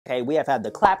Okay, we have had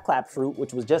the clap clap fruit,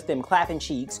 which was just them clapping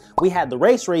cheeks. We had the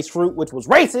race fruit, which was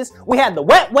racist. We had the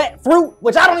wet fruit,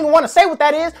 which I don't even want to say what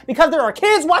that is because there are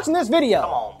kids watching this video. Come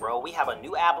on, bro. We have a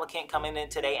new applicant coming in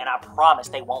today, and I promise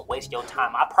they won't waste your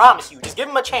time. I promise you. Just give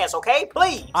them a chance, okay?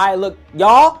 Please. All right, look,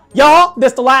 y'all,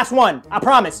 this the last one. I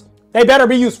promise. They better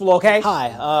be useful, okay?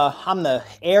 Hi, I'm the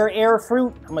air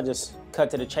fruit. I'm gonna just cut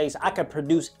to the chase. I could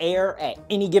produce air at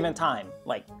any given time.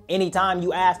 Like, anytime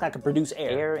you ask, I could produce air.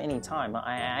 Air anytime.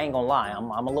 I ain't gonna lie. I'm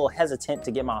a little hesitant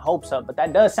to get my hopes up, but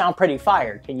that does sound pretty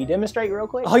fire. Can you demonstrate real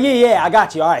quick? Oh, yeah, I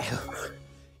got you. All right.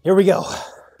 Here we go.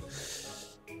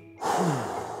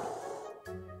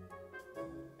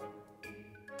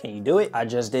 Can you do it? I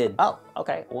just did. Oh,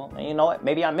 okay. Well, you know what?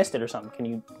 Maybe I missed it or something. Can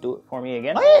you do it for me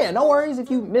again? Oh, yeah, no worries.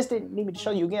 If you missed it, need me to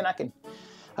show you again, I can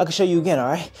show you again, all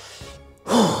right?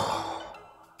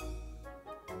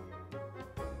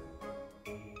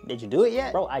 Did you do it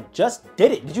yet? Bro, I just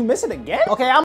did it. Did you miss it again? Okay,